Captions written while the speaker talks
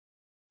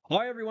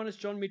Hi everyone, it's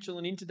John Mitchell,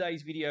 and in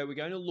today's video, we're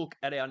going to look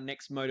at our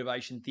next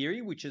motivation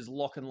theory, which is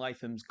Locke and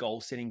Latham's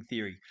goal setting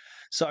theory.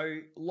 So,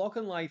 Locke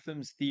and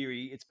Latham's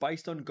theory, it's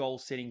based on goal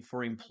setting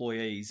for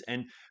employees,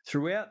 and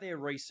throughout their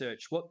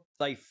research, what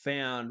they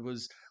found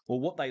was, or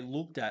what they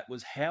looked at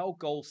was how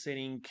goal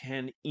setting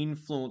can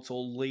influence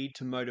or lead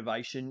to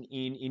motivation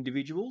in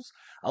individuals,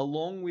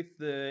 along with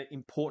the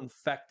important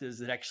factors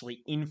that actually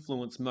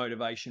influence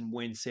motivation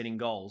when setting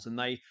goals. And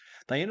they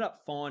ended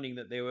up finding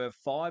that there were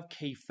five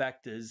key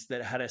factors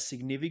that had a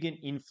significant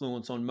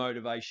influence on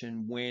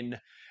motivation when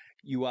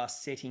you are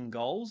setting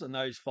goals. And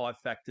those five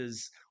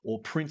factors or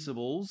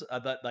principles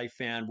that they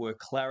found were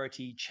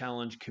clarity,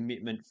 challenge,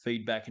 commitment,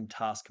 feedback, and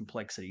task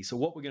complexity. So,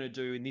 what we're going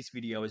to do in this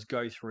video is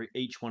go through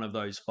each one of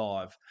those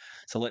five.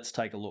 So, let's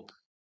take a look.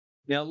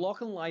 Now, Locke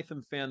and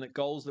Latham found that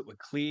goals that were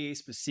clear,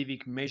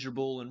 specific,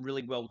 measurable, and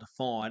really well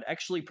defined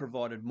actually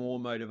provided more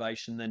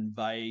motivation than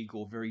vague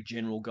or very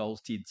general goals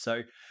did.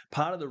 So,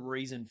 part of the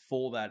reason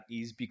for that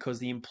is because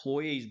the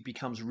employees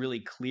becomes really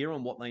clear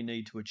on what they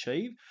need to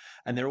achieve,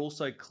 and they're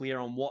also clear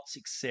on what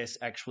success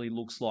actually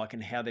looks like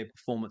and how their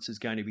performance is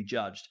going to be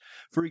judged.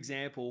 For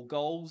example,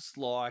 goals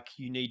like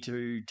you need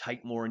to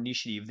take more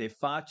initiative, they're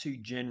far too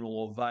general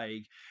or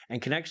vague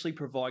and can actually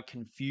provide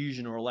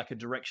confusion or a lack of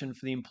direction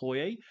for the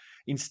employee.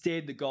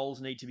 Instead, the goals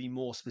need to be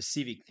more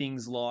specific.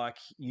 Things like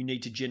you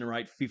need to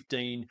generate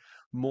 15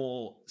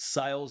 more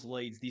sales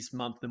leads this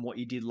month than what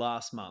you did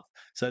last month.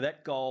 So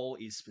that goal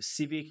is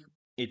specific.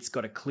 It's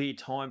got a clear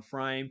time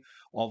frame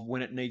of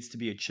when it needs to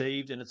be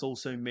achieved, and it's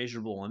also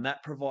measurable. And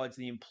that provides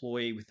the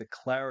employee with the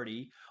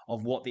clarity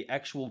of what the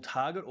actual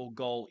target or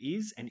goal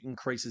is and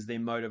increases their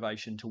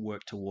motivation to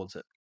work towards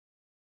it.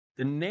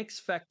 The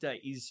next factor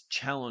is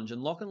challenge,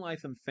 and Locke and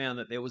Latham found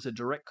that there was a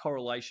direct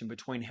correlation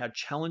between how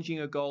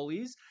challenging a goal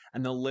is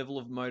and the level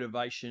of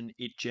motivation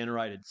it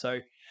generated. So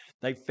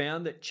they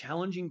found that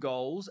challenging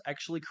goals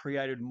actually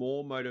created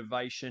more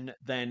motivation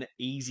than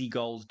easy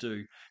goals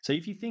do. So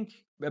if you think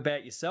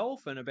about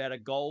yourself and about a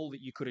goal that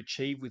you could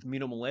achieve with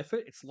minimal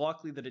effort, it's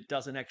likely that it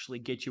doesn't actually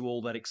get you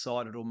all that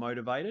excited or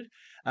motivated.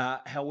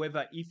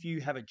 However, if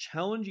you have a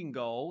challenging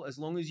goal, as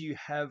long as you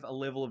have a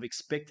level of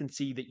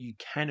expectancy that you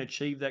can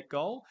achieve that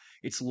goal,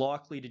 it's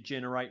likely to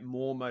generate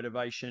more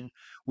motivation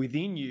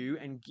within you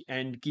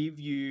and give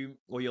you,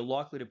 or you're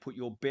likely to put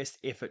your best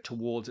effort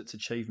towards its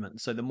achievement.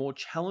 So the more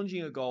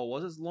challenging a goal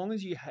was, as long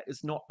as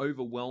it's not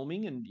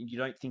overwhelming and you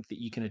don't think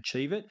that you can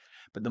achieve it,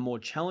 but the more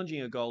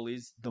challenging a goal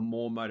is, the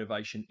more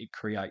motivation it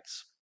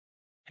creates.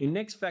 The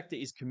next factor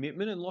is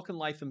commitment, and Locke and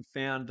Latham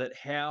found that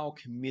how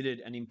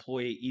committed an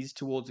employee is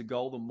towards a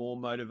goal, the more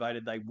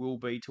motivated they will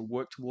be to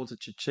work towards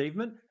its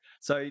achievement.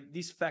 So,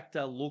 this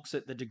factor looks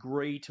at the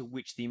degree to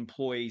which the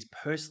employee is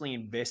personally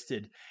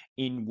invested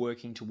in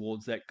working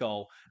towards that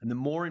goal. And the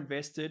more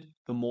invested,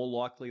 the more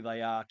likely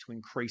they are to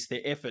increase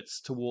their efforts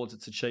towards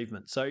its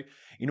achievement. So,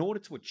 in order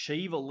to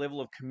achieve a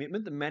level of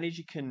commitment, the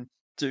manager can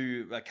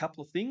do a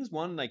couple of things.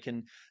 One, they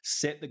can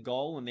set the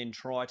goal and then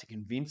try to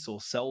convince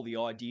or sell the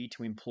idea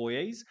to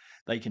employees.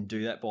 They can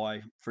do that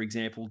by, for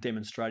example,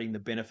 demonstrating the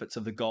benefits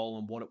of the goal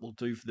and what it will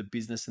do for the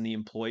business and the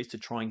employees to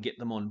try and get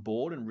them on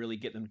board and really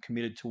get them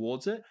committed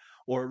towards it.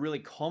 Or a really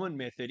common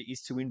method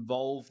is to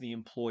involve the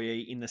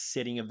employee in the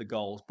setting of the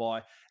goals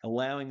by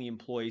allowing the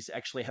employees to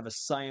actually have a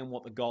say in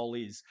what the goal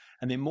is.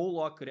 And they're more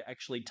likely to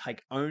actually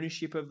take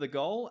ownership of the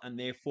goal and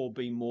therefore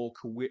be more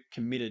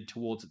committed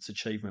towards its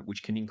achievement,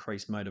 which can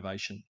increase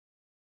motivation.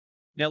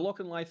 Now, Locke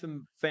and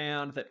Latham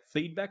found that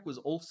feedback was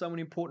also an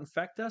important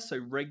factor, so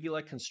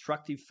regular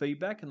constructive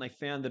feedback, and they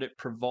found that it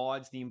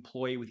provides the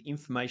employee with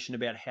information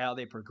about how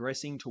they're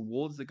progressing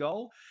towards the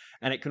goal,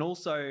 and it can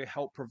also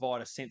help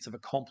provide a sense of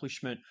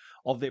accomplishment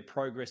of their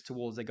progress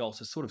towards their goal,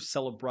 so sort of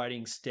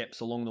celebrating steps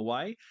along the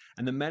way.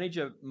 And the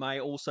manager may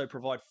also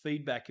provide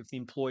feedback if the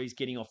employee is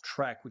getting off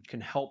track, which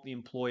can help the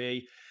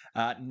employee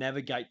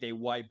navigate their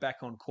way back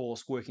on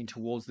course working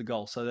towards the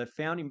goal. So they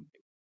found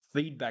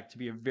feedback to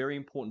be a very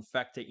important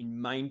factor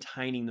in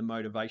maintaining the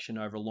motivation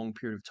over a long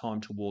period of time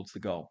towards the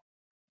goal.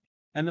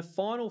 And the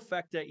final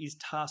factor is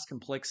task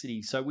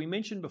complexity. So we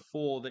mentioned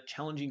before that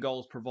challenging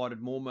goals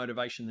provided more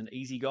motivation than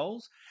easy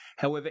goals.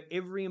 However,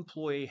 every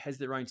employee has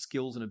their own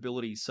skills and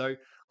abilities. So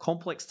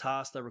complex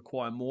tasks they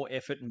require more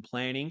effort and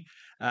planning.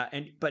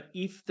 But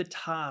if the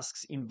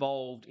tasks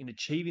involved in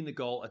achieving the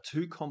goal are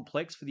too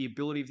complex for the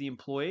ability of the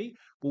employee,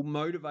 well,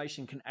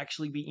 motivation can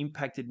actually be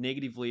impacted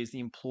negatively as the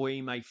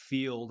employee may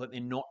feel that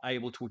they're not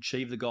able to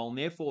achieve the goal, and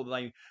therefore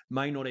they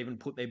may not even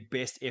put their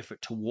best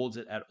effort towards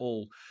it at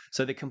all.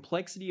 So the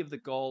complexity of the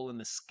goal and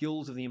the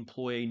skills of the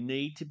employee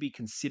need to be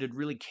considered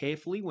really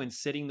carefully when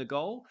setting the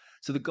goal.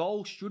 So the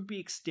goal should be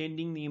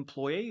extending the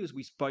employee, as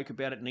we spoke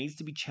about, it needs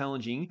to be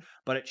challenging,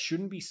 but it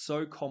shouldn't be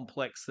so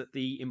complex that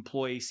the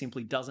employee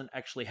simply doesn't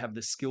actually have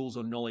the skills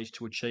or knowledge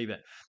to achieve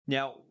it.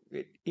 Now,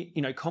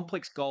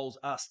 complex goals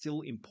are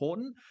still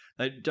important.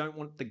 They don't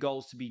want the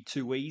goals to be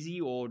too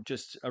easy or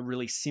just a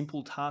really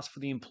simple task for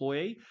the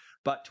employee.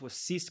 But to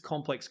assist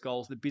complex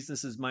goals, the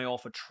businesses may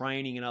offer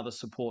training and other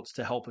supports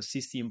to help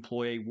assist the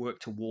employee work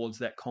towards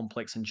that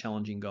complex and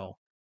challenging goal.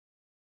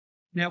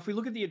 Now, if we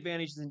look at the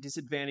advantages and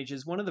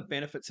disadvantages, one of the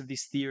benefits of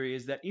this theory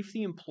is that if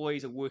the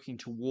employees are working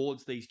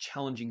towards these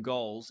challenging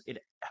goals, it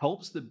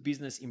helps the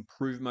business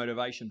improve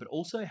motivation, but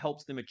also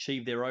helps them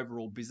achieve their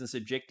overall business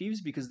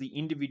objectives because the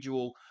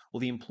individual or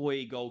the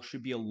employee goal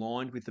should be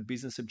aligned with the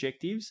business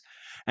objectives.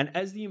 And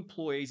as the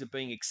employees are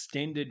being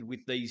extended with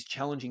these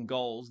challenging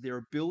goals, their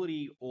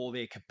ability or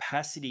their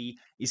capacity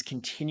is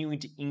continuing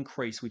to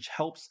increase, which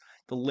helps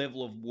the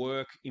level of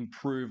work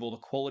improve or the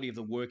quality of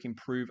the work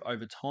improve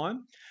over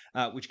time,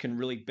 which can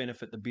really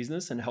benefit the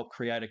business and help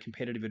create a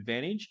competitive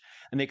advantage.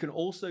 And there can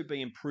also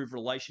be improved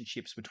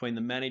relationships between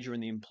the manager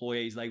and the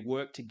employees. They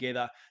work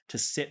together to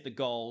set the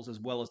goals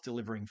as well as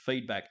delivering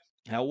feedback.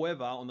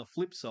 However, on the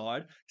flip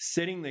side,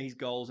 setting these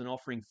goals and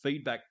offering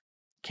feedback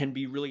can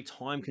be really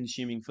time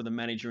consuming for the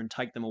manager and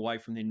take them away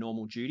from their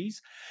normal duties.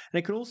 And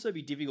it can also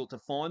be difficult to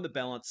find the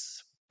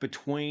balance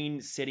between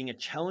setting a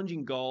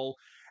challenging goal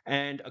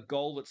and a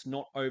goal that's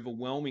not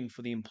overwhelming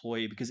for the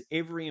employee, because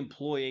every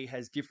employee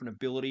has different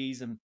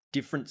abilities and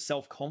different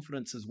self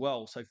confidence as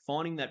well. So,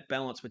 finding that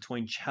balance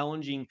between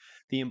challenging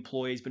the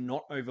employees but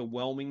not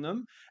overwhelming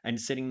them and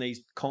setting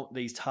these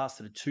tasks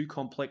that are too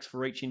complex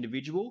for each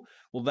individual,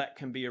 well, that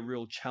can be a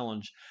real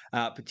challenge,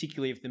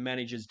 particularly if the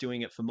manager's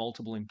doing it for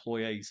multiple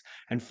employees.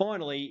 And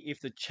finally, if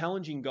the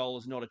challenging goal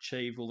is not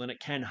achieved, well, then it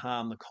can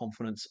harm the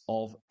confidence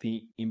of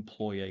the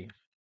employee.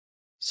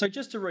 So,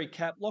 just to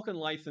recap, Locke and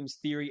Latham's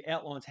theory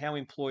outlines how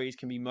employees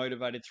can be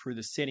motivated through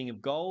the setting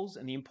of goals,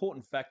 and the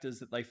important factors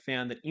that they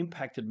found that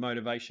impacted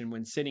motivation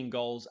when setting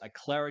goals are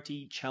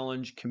clarity,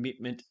 challenge,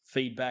 commitment,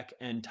 feedback,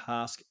 and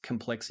task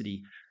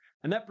complexity.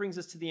 And that brings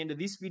us to the end of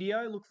this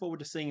video. Look forward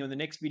to seeing you in the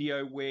next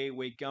video where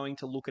we're going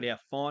to look at our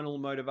final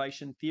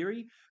motivation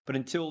theory. But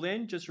until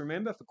then, just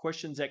remember, for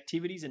questions,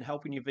 activities, and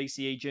helping your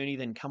VCE journey,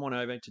 then come on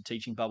over to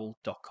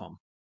teachingbubble.com.